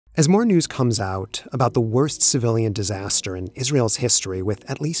As more news comes out about the worst civilian disaster in Israel's history, with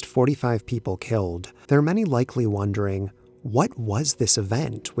at least 45 people killed, there are many likely wondering, what was this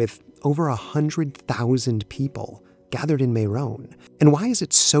event with over 100,000 people gathered in Meron? And why is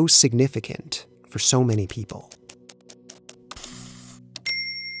it so significant for so many people?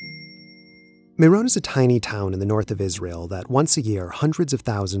 Meron is a tiny town in the north of Israel that once a year hundreds of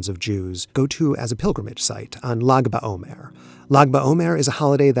thousands of Jews go to as a pilgrimage site on Lag BaOmer. Lag BaOmer is a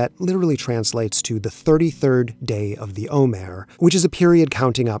holiday that literally translates to the 33rd day of the Omer, which is a period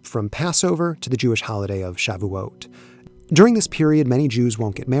counting up from Passover to the Jewish holiday of Shavuot. During this period, many Jews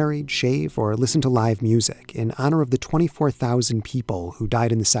won't get married, shave, or listen to live music in honor of the 24,000 people who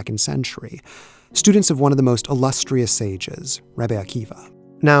died in the 2nd century, students of one of the most illustrious sages, Rabbi Akiva.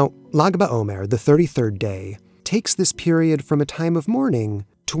 Now, Lag BaOmer, the 33rd day, takes this period from a time of mourning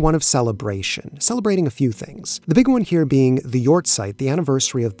to one of celebration, celebrating a few things. The big one here being the yahrzeit, the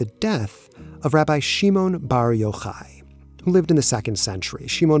anniversary of the death of Rabbi Shimon bar Yochai, who lived in the 2nd century.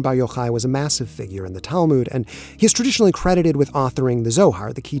 Shimon bar Yochai was a massive figure in the Talmud, and he is traditionally credited with authoring the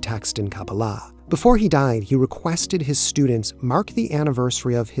Zohar, the key text in Kabbalah. Before he died, he requested his students mark the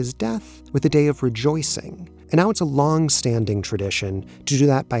anniversary of his death with a day of rejoicing. And now it's a long-standing tradition to do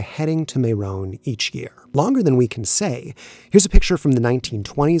that by heading to Meron each year. Longer than we can say. Here's a picture from the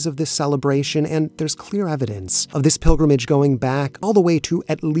 1920s of this celebration, and there's clear evidence of this pilgrimage going back all the way to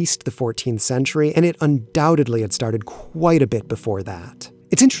at least the 14th century, and it undoubtedly had started quite a bit before that.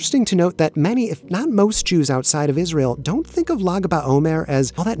 It's interesting to note that many, if not most Jews outside of Israel, don't think of Lag BaOmer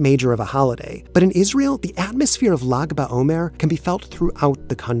as all that major of a holiday. But in Israel, the atmosphere of Lag BaOmer can be felt throughout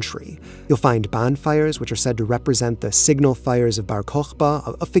the country. You'll find bonfires, which are said to represent the signal fires of Bar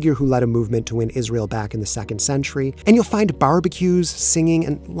Kokhba, a figure who led a movement to win Israel back in the 2nd century. And you'll find barbecues, singing,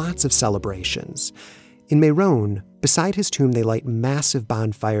 and lots of celebrations. In Meron, beside his tomb, they light massive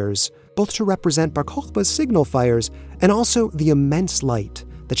bonfires, both to represent Bar Kokhba's signal fires and also the immense light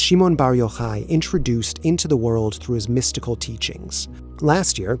that Shimon bar Yochai introduced into the world through his mystical teachings.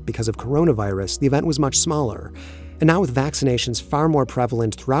 Last year, because of coronavirus, the event was much smaller. And now with vaccinations far more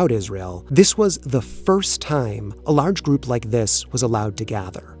prevalent throughout Israel, this was the first time a large group like this was allowed to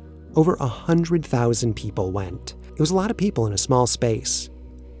gather. Over 100,000 people went. It was a lot of people in a small space.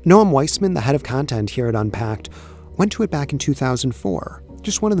 Noam Weissman, the head of content here at Unpacked, went to it back in 2004.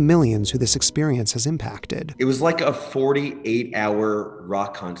 Just one of the millions who this experience has impacted. It was like a 48-hour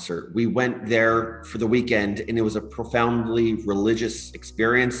rock concert. We went there for the weekend, and it was a profoundly religious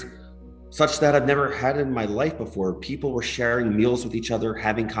experience, such that I've never had in my life before. People were sharing meals with each other,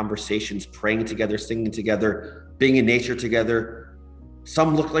 having conversations, praying together, singing together, being in nature together.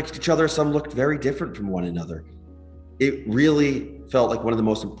 Some looked like each other, some looked very different from one another. It really felt like one of the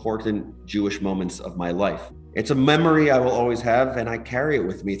most important Jewish moments of my life. It's a memory I will always have, and I carry it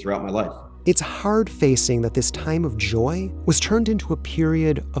with me throughout my life. It's hard facing that this time of joy was turned into a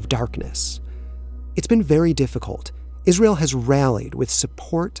period of darkness. It's been very difficult. Israel has rallied with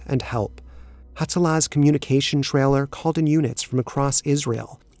support and help. Hatzalah's communication trailer called in units from across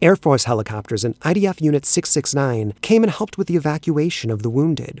Israel. Air Force helicopters and IDF Unit 669 came and helped with the evacuation of the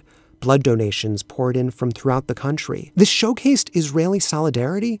wounded. Blood donations poured in from throughout the country. This showcased Israeli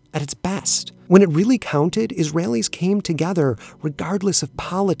solidarity at its best. When it really counted, Israelis came together regardless of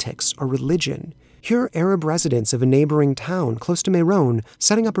politics or religion. Here are Arab residents of a neighboring town close to Meron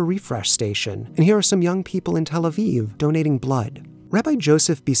setting up a refresh station. And here are some young people in Tel Aviv donating blood. Rabbi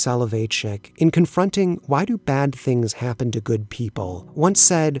Joseph B. Soloveitchik, in confronting why do bad things happen to good people, once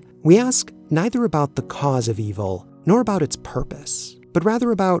said, "We ask neither about the cause of evil, nor about its purpose, but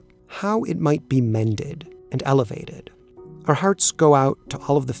rather about how it might be mended and elevated." Our hearts go out to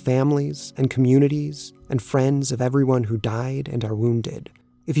all of the families and communities and friends of everyone who died and are wounded.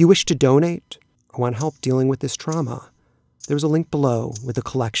 If you wish to donate or want help dealing with this trauma, there's a link below with a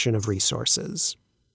collection of resources.